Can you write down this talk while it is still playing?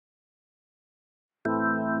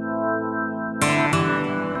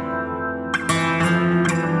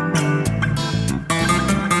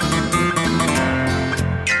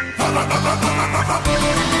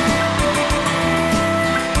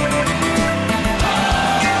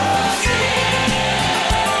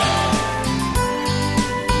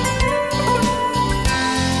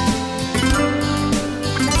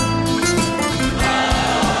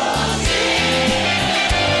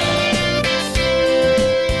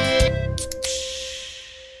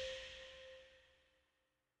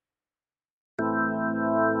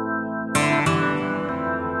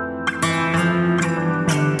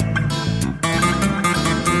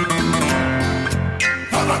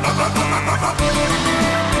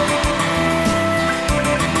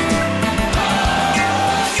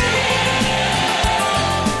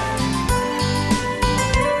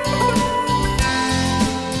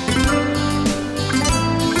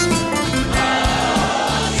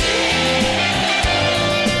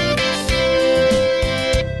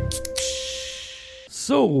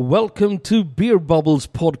welcome to Beer Bubbles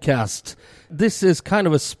podcast. This is kind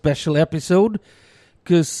of a special episode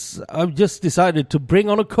because I've just decided to bring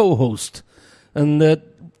on a co-host. And the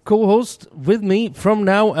co-host with me from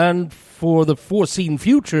now and for the foreseen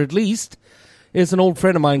future at least is an old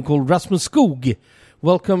friend of mine called Rasmus Skog.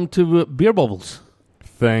 Welcome to Beer Bubbles.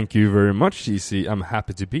 Thank you very much, CC. I'm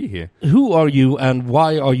happy to be here. Who are you and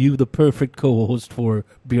why are you the perfect co-host for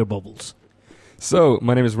Beer Bubbles? So,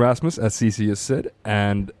 my name is Rasmus, as CC has said,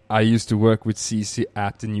 and I used to work with CC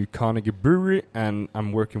at the new Carnegie Brewery, and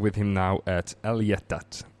I'm working with him now at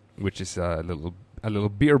Älgättat, which is a little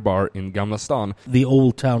beer bar in Gamla Stan. The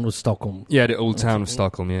old town of Stockholm. Yeah, the old town of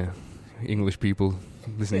Stockholm, yeah. English people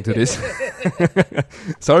listening to this.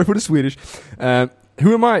 Sorry for the Swedish.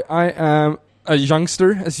 Who am I? I am a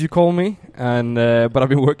youngster, as you call me, and but I've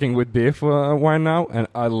been working with beer for a while now, and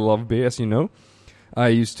I love beer, as you know. I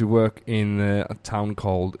used to work in a town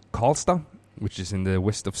called Karlstad, which is in the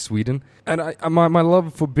west of Sweden. And my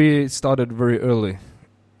love for beer started very early.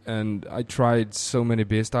 And I tried so many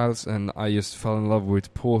beer styles, and I just fell in love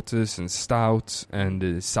with porters and stouts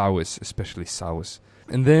and sours, especially sours.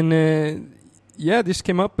 And then, this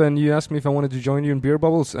came up, and you asked me if I wanted to join you in Beer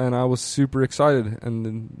Bubbles, and I was super excited.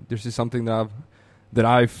 And this is something that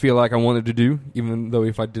I feel like I wanted to do, even though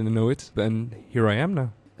if I didn't know it. And here I am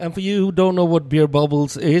now. And for you who don't know what Beer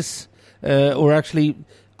Bubbles is, or actually,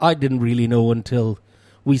 I didn't really know until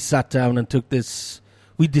we sat down and took this.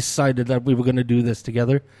 We decided that we were going to do this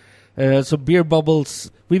together. So Beer Bubbles,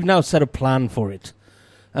 we've now set a plan for it.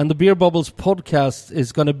 And the Beer Bubbles podcast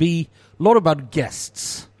is going to be a lot about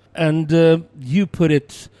guests. And you put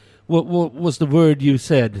it, what was the word you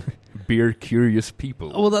said? Beer curious people.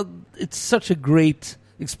 Well, it's such a great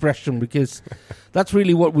expression because that's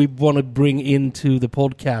really what we want to bring into the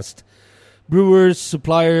podcast. Brewers,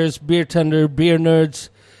 suppliers, beer tender, beer nerds,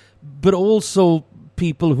 but also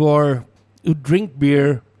people who drink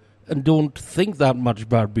beer and don't think that much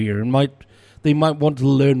about beer and they might want to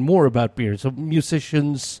learn more about beer. So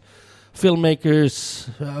musicians, filmmakers,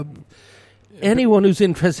 anyone who's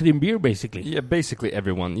interested in beer, basically. Yeah, basically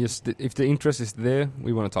everyone. Yes, if the interest is there,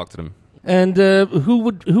 we want to talk to them. And who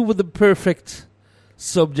would the perfect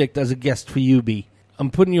subject as a guest for you be? I'm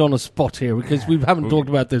putting you on a spot here because we haven't talked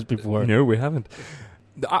about this before. No, we haven't.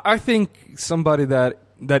 I think somebody that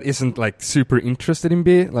isn't like super interested in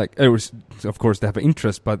beer, like of course they have an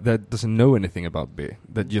interest, but that doesn't know anything about beer,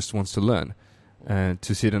 that just wants to learn and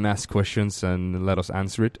to sit and ask questions and let us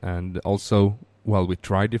answer it. And also while we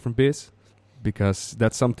try different beers, because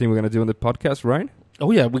that's something we're going to do on the podcast, right? Oh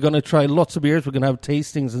yeah, we're going to try lots of beers. We're going to have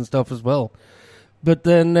tastings and stuff as well. But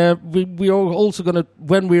then we are also going to,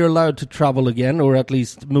 when we're allowed to travel again, or at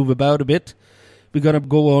least move about a bit, we're going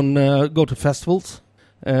to go to festivals.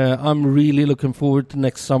 I'm really looking forward to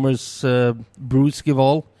next summer's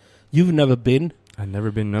Brewskival. You've never been. I've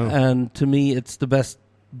never been, no. And to me, it's the best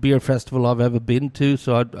beer festival I've ever been to.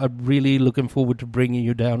 So I'm really looking forward to bringing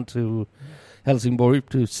you down to Helsingborg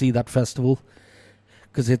to see that festival.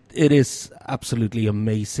 Because it is absolutely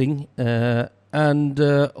amazing. And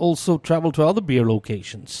also travel to other beer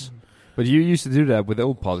locations. But you used to do that with the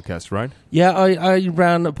old podcast, right? Yeah, I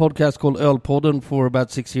ran a podcast called Ölpodden for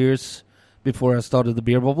about 6 years before I started the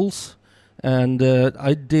Beer Bubbles. And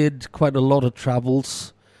I did quite a lot of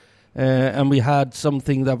travels. And we had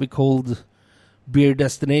something that we called Beer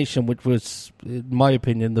Destination, which was, in my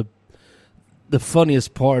opinion, the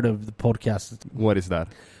funniest part of the podcast. What is that?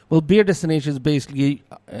 Well, Beer Destination is basically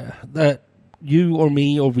that you or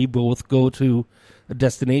me or we both go to a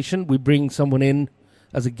destination. We bring someone in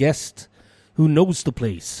as a guest who knows the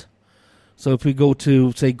place. So if we go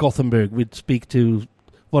to, say, Gothenburg, we'd speak to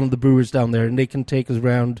one of the brewers down there and they can take us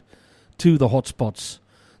around to the hotspots,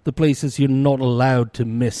 the places you're not allowed to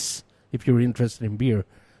miss if you're interested in beer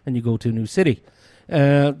and you go to a new city.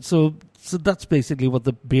 So that's basically what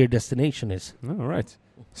the Beer Destination is. All right.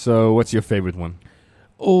 So what's your favorite one?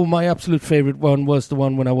 Oh, my absolute favorite one was the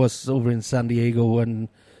one when I was over in San Diego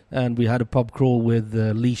and we had a pub crawl with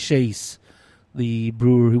Lee Chase, the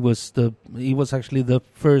brewer who was actually the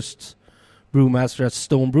first brewmaster at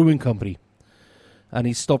Stone Brewing Company. And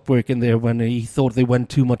he stopped working there when he thought they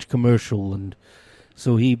went too much commercial. And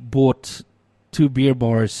so he bought 2 beer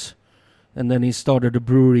bars and then he started a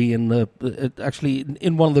brewery in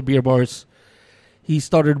one of the beer bars. He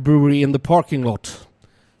started a brewery in the parking lot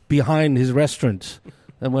behind his restaurant.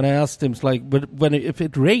 And when I asked him, it's like, but if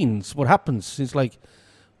it rains, what happens? He's like,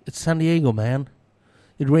 it's San Diego, man.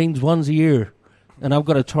 It rains once a year, and I've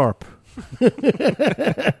got a tarp.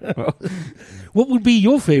 What would be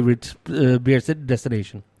your favorite beer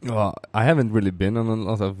destination? Well, I haven't really been on a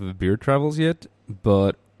lot of beer travels yet,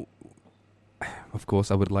 but of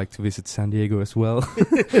course, I would like to visit San Diego as well.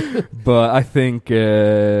 But I think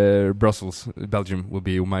Brussels, Belgium, will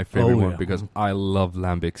be my favorite one because I love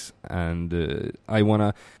lambics, and I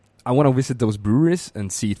wanna visit those breweries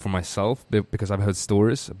and see it for myself because I've heard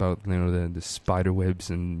stories about the spider webs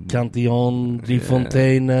and Cantillon,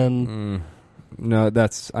 Fontaine, and no,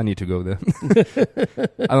 I need to go there.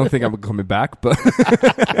 I don't think I'm coming back, but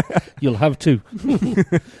you'll have to.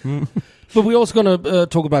 But we're also going to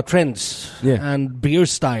talk about trends and beer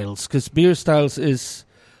styles, because beer styles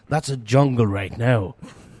that's a jungle right now.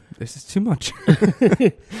 This is too much.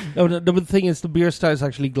 No, the thing is, the beer styles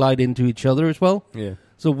actually glide into each other as well. Yeah.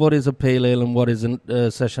 So what is a pale ale and what is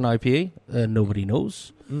a session IPA? Nobody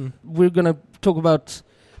knows. We're going to talk about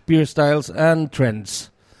beer styles and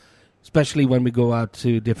trends, especially when we go out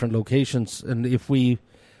to different locations. And if we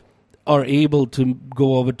are able to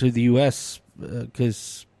go over to the US,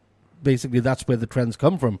 because basically that's where the trends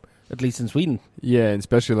come from, at least in Sweden. Yeah, and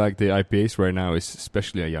especially like the IPAs right now is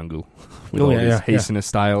especially a jungle. With all these haziness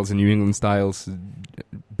styles and New England styles,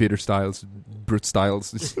 bitter styles, brut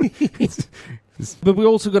styles. But we're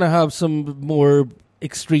also going to have some more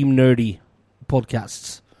extreme nerdy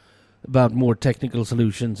podcasts about more technical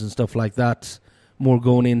solutions and stuff like that. More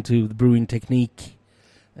going into the brewing technique.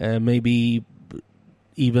 Maybe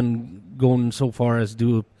even going so far as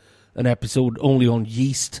do an episode only on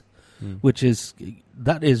yeast, which is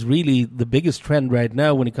really the biggest trend right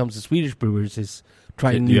now when it comes to Swedish brewers, is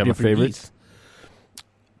trying new different favorite yeast.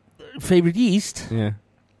 Favorite yeast? Yeah.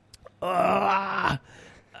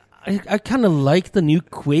 I kind of like the new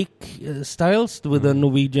Quake styles with the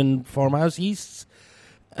Norwegian farmhouse yeasts,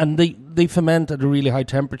 and they ferment at a really high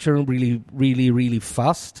temperature and really, really, really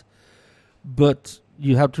fast. But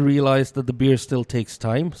you have to realize that the beer still takes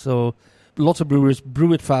time. So lots of brewers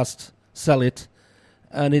brew it fast, sell it,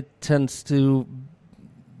 and it tends to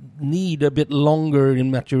need a bit longer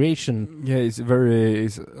in maturation. Yeah, it's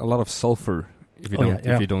a lot of sulfur if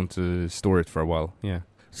you don't store it for a while. Yeah.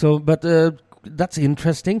 So, but that's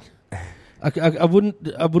interesting. I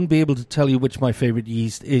wouldn't be able to tell you which my favorite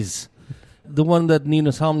yeast is. The one that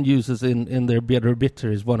Nynäshamn uses in their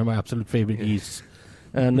bitter is one of my absolute favorite yeasts.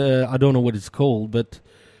 And I don't know what it's called, but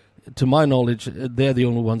to my knowledge, they're the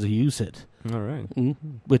only ones who use it. All right.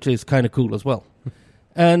 Which is kind of cool as well.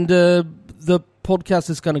 And the podcast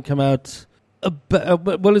is going to come out,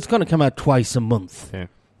 it's going to come out twice a month. Yeah.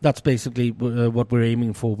 That's basically what we're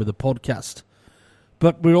aiming for with the podcast.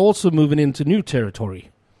 But we're also moving into new territory.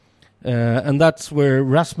 And that's where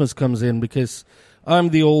Rasmus comes in, because I'm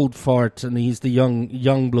the old fart and he's the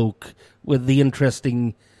young bloke with the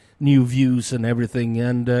interesting new views and everything.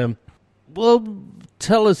 And,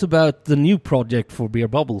 tell us about the new project for Beer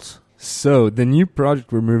Bubbles. So, the new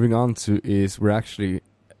project we're moving on to is we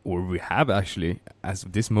have actually, as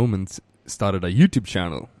of this moment, started a YouTube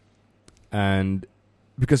channel. And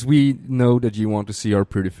because we know that you want to see our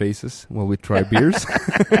pretty faces while we try beers.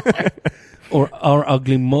 Or our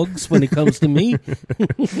ugly mugs when it comes to me.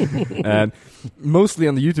 And mostly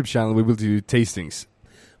on the YouTube channel, we will do tastings.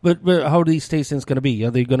 But how are these tastings going to be?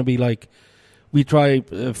 Are they going to be like, we try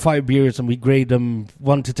 5 beers and we grade them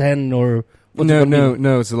 1 to 10, or...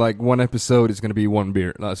 No. So like one episode is going to be one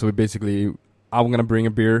beer. So we basically, I'm going to bring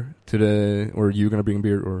a beer or you're going to bring a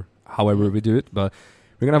beer, or however we do it. But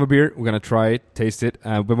we're going to have a beer, we're going to try it, taste it,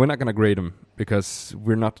 but we're not going to grade them, because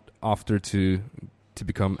we're not after to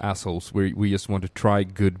become assholes. We just want to try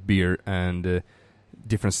good beer and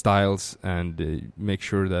different styles, and make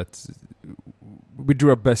sure that we do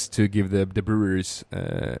our best to give the breweries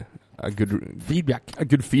a good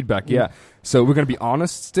feedback. Yeah. So we're going to be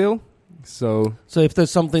honest still. So if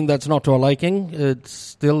there's something that's not to our liking, it's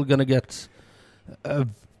still going to get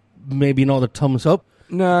maybe not a thumbs up.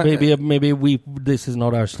 No, maybe this is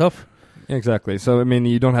not our stuff. Exactly. So I mean,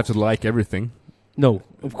 you don't have to like everything. No,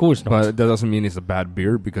 of course not. But that doesn't mean it's a bad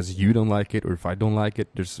beer because you don't like it, or if I don't like it.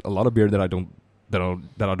 There's a lot of beer that I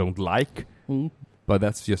don't like, but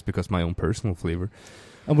that's just because my own personal flavor.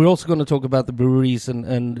 And we're also going to talk about the breweries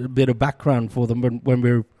and a bit of background for them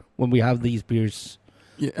when we have these beers.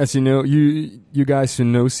 Yeah, as you know, you guys who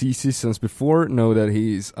know CC since before know that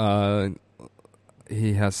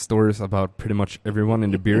he has stories about pretty much everyone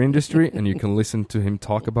in the beer industry, and you can listen to him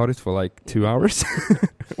talk about it for like 2 hours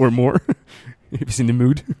or more if he's in the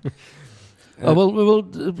mood.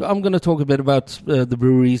 I'm going to talk a bit about the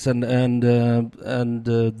breweries and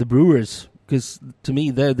the brewers, because to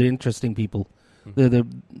me they're the interesting people. They're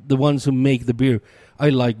the ones who make the beer. I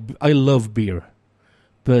love beer,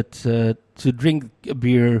 but to drink a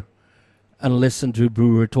beer and listen to a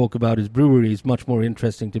brewer talk about his brewery is much more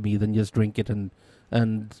interesting to me than just drink it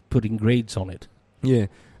and putting grades on it. Yeah,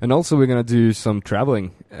 and also we're gonna do some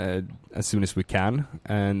traveling as soon as we can,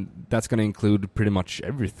 and that's gonna include pretty much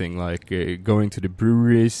everything, like going to the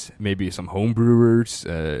breweries, maybe some home brewers,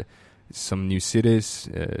 some new cities.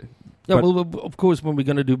 Yeah, well, of course, when we're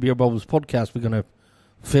going to do Beer Bubbles podcast, we're going to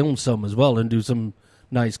film some as well and do some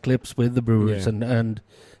nice clips with the brewers and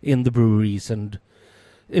in the breweries. And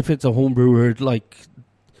if it's a home brewer, like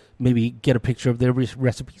maybe get a picture of their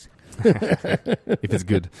recipes. If it's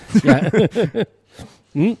good. Yeah.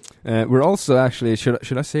 We're also actually,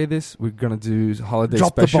 should I say this? We're going to do holiday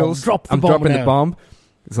Drop specials. The bomb. I'm dropping the bomb.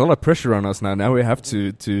 There's a lot of pressure on us now. Now we have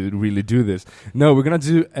to really do this. No, we're going to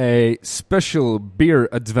do a special beer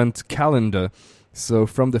advent calendar. So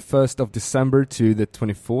from the 1st of December to the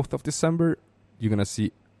 24th of December, you're going to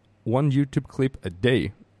see one YouTube clip a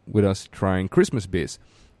day with us trying Christmas beers.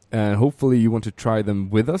 And hopefully you want to try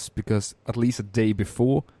them with us, because at least a day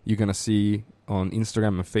before, you're going to see on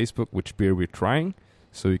Instagram and Facebook which beer we're trying.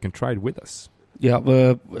 So you can try it with us. Yeah,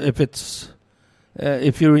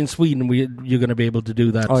 if you're in Sweden, you're going to be able to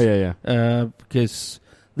do that. Oh, yeah. Because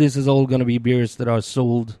this is all going to be beers that are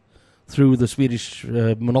sold through the Swedish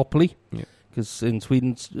monopoly. Because in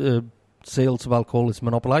Sweden, sales of alcohol is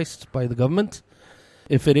monopolized by the government.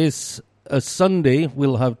 If it is a Sunday,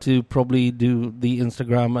 we'll have to probably do the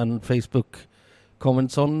Instagram and Facebook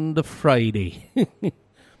comments on the Friday.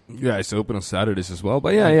 Yeah, it's open on Saturdays as well.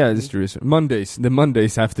 But yeah, it's true. Mondays. The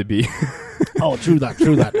Mondays have to be. Oh, true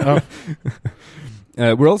that.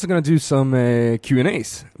 We're also going to do some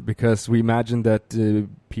Q&As, because we imagine that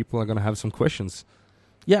people are going to have some questions.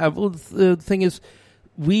 Yeah, well, the thing is,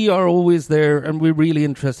 we are always there, and we're really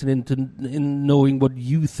interested in knowing what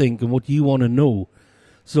you think and what you want to know.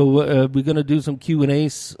 So we're going to do some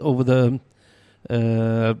Q&As over the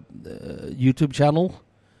YouTube channel,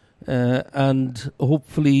 and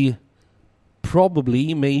hopefully,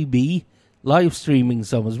 probably, maybe live streaming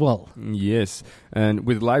some as well. Yes, and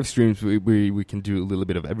with live streams we can do a little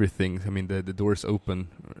bit of everything. I mean, the door's open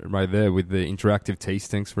right there with the interactive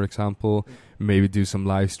tastings, for example. Maybe do some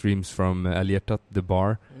live streams from Älghjärtat, the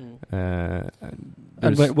bar.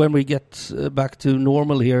 And when we get back to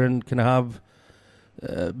normal here and can have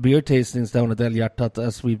beer tastings down at Älghjärtat,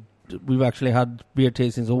 as we've actually had beer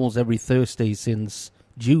tastings almost every Thursday since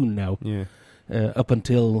June now. Yeah. Up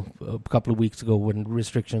until a couple of weeks ago when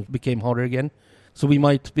restrictions became harder again. So we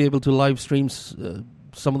might be able to live stream some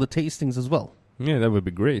of the tastings as well. Yeah, that would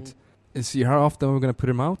be great. See, how often are we going to put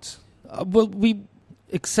them out? Well, we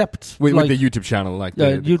accept... With the YouTube channel, like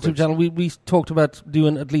the YouTube clips. channel, we talked about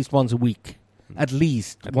doing at least once a week. At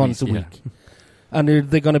least once a week. And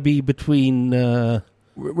they're going to be between...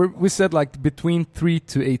 we said like between 3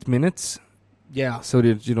 to 8 minutes. Yeah. So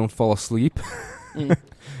that you don't fall asleep.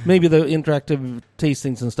 Maybe the interactive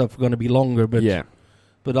tastings and stuff are going to be longer,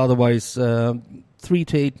 but otherwise 3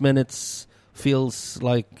 to 8 minutes feels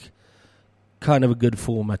like kind of a good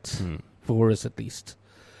format for us, at least.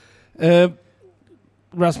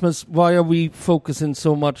 Rasmus, why are we focusing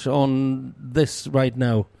so much on this right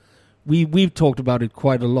now? We've talked about it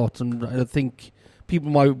quite a lot, and I think people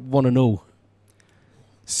might want to know.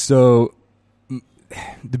 So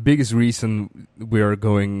the biggest reason we are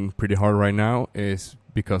going pretty hard right now is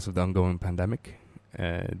because of the ongoing pandemic.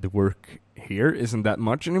 The work here isn't that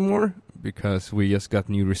much anymore, because we just got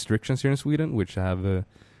new restrictions here in Sweden, which have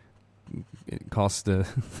caused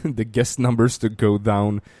the guest numbers to go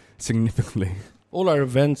down significantly. All our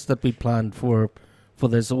events that we planned for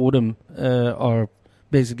this autumn are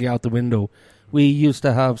basically out the window. We used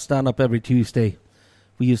to have stand-up every Tuesday.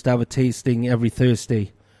 We used to have a tasting every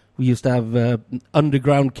Thursday. We used to have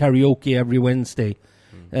underground karaoke every Wednesday.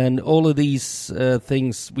 And all of these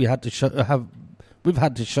things we've had to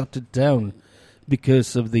shut it down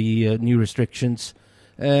because of the new restrictions.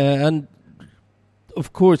 And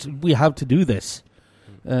of course we have to do this.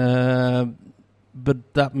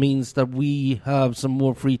 But that means that we have some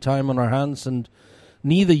more free time on our hands, and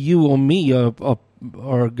neither you or me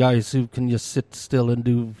are guys who can just sit still and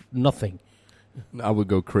do nothing. I would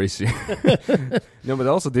go crazy. No, but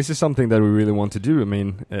also this is something that we really want to do. I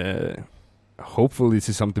mean, hopefully this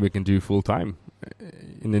is something we can do full time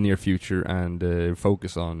in the near future, and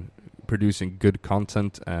focus on producing good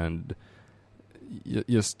content and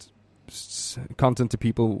just content that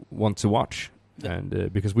people want to watch. Yeah.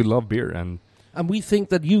 And because we love beer, and we think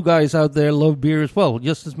that you guys out there love beer as well,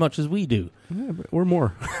 just as much as we do. Yeah, or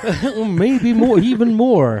more. Maybe more, even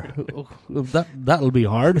more. That'll be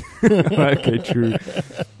hard. Okay, true.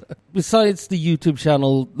 Besides the YouTube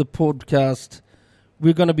channel, the podcast,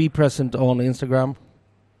 we're going to be present on Instagram,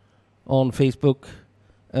 on Facebook.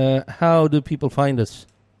 How do people find us?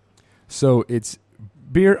 So it's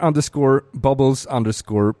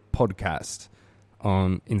beer_bubbles_podcast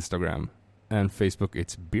on Instagram. And Facebook,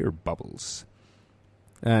 it's Beer Bubbles.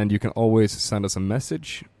 And you can always send us a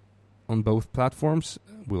message on both platforms.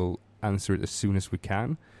 We'll answer it as soon as we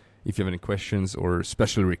can. If you have any questions or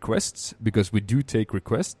special requests, because we do take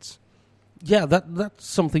requests. Yeah, that's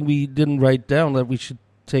something we didn't write down that we should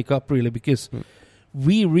take up, really, because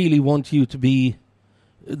we really want you to be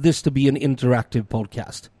this to be an interactive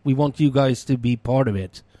podcast. We want you guys to be part of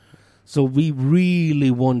it. So we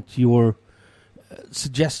really want your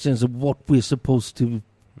suggestions of what we're supposed to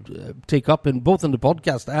take up in both in the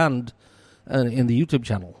podcast and in the YouTube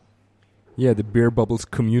channel. Yeah, the Beer Bubbles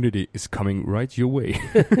community is coming right your way.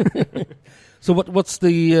 So what's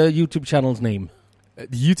the YouTube channel's name? The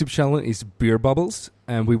YouTube channel is Beer Bubbles,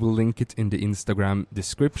 and we will link it in the Instagram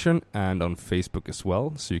description and on Facebook as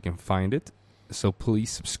well, so you can find it. So please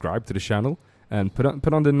subscribe to the channel and put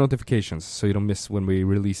on the notifications so you don't miss when we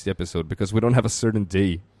release the episode, because we don't have a certain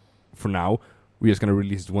day for now. We're just going to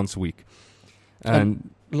release it once a week. And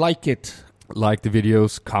like it. Like the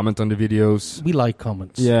videos, comment on the videos. We like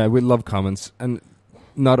comments. Yeah, we love comments. And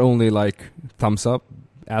not only like thumbs up,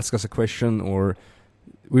 ask us a question, or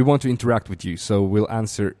we want to interact with you. So we'll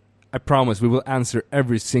answer, I promise, we will answer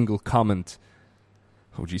every single comment.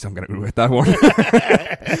 Oh, geez, I'm going to regret that one.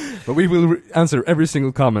 But we will answer every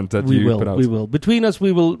single comment that you put out. We will. Between us,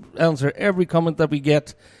 we will answer every comment that we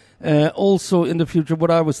get. Also, in the future,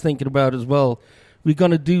 what I was thinking about as well, we're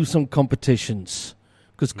going to do some competitions.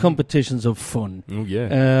 Because competitions are fun. Oh,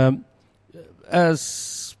 yeah.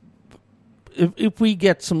 If we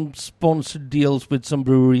get some sponsored deals with some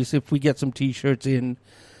breweries, if we get some T-shirts in,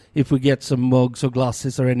 if we get some mugs or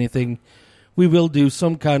glasses or anything, we will do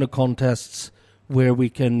some kind of contests where we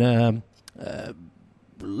can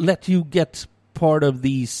let you get part of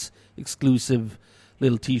these exclusive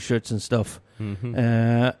little T-shirts and stuff.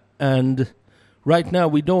 Mm-hmm. And right now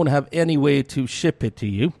we don't have any way to ship it to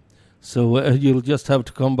you. So you'll just have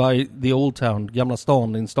to come by the old town, Gamla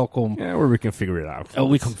stan in Stockholm. Yeah, or we can figure it out. Oh,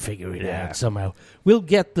 we can figure it out somehow. We'll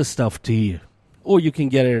get the stuff to you. Or you can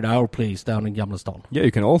get it at our place down in Gamla stan. Yeah, you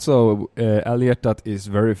can also, Älghjärtat is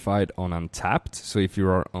verified on Untapped. So if you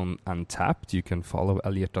are on Untapped, you can follow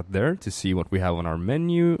Älghjärtat there to see what we have on our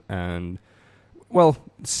menu and, well,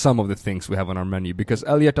 some of the things we have on our menu. Because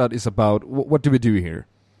Älghjärtat is about, what do we do here?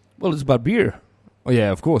 Well, it's about beer. Oh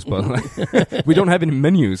yeah, of course, but we don't have any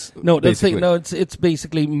menus. No, it's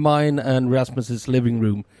basically mine and Rasmus's living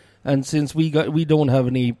room, and since we don't have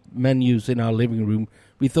any menus in our living room,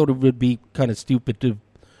 we thought it would be kind of stupid to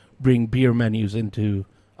bring beer menus into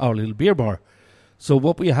our little beer bar. So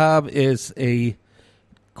what we have is a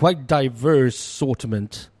quite diverse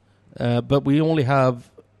assortment, but we only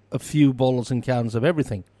have a few bottles and cans of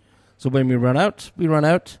everything. So when we run out,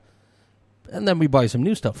 and then we buy some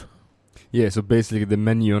new stuff. Yeah, so basically the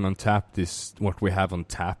menu on Untapped is what we have on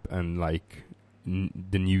tap, and like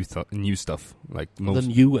the new stuff, like the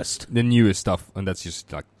newest stuff, and that's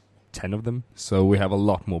just like 10 of them. So we have a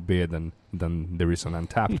lot more beer than there is on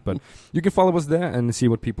Untapped. But you can follow us there and see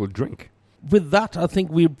what people drink. With that, I think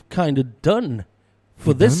we're kind of done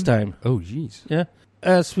for this time. Oh, jeez. Yeah.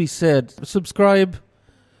 As we said, subscribe,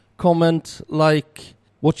 comment, like,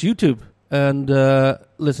 watch YouTube, and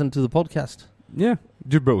listen to the podcast. Yeah,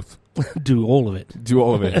 do both. Do all of it. Do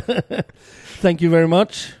all of it. Thank you very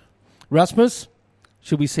much. Rasmus,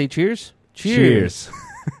 should we say cheers? Cheers.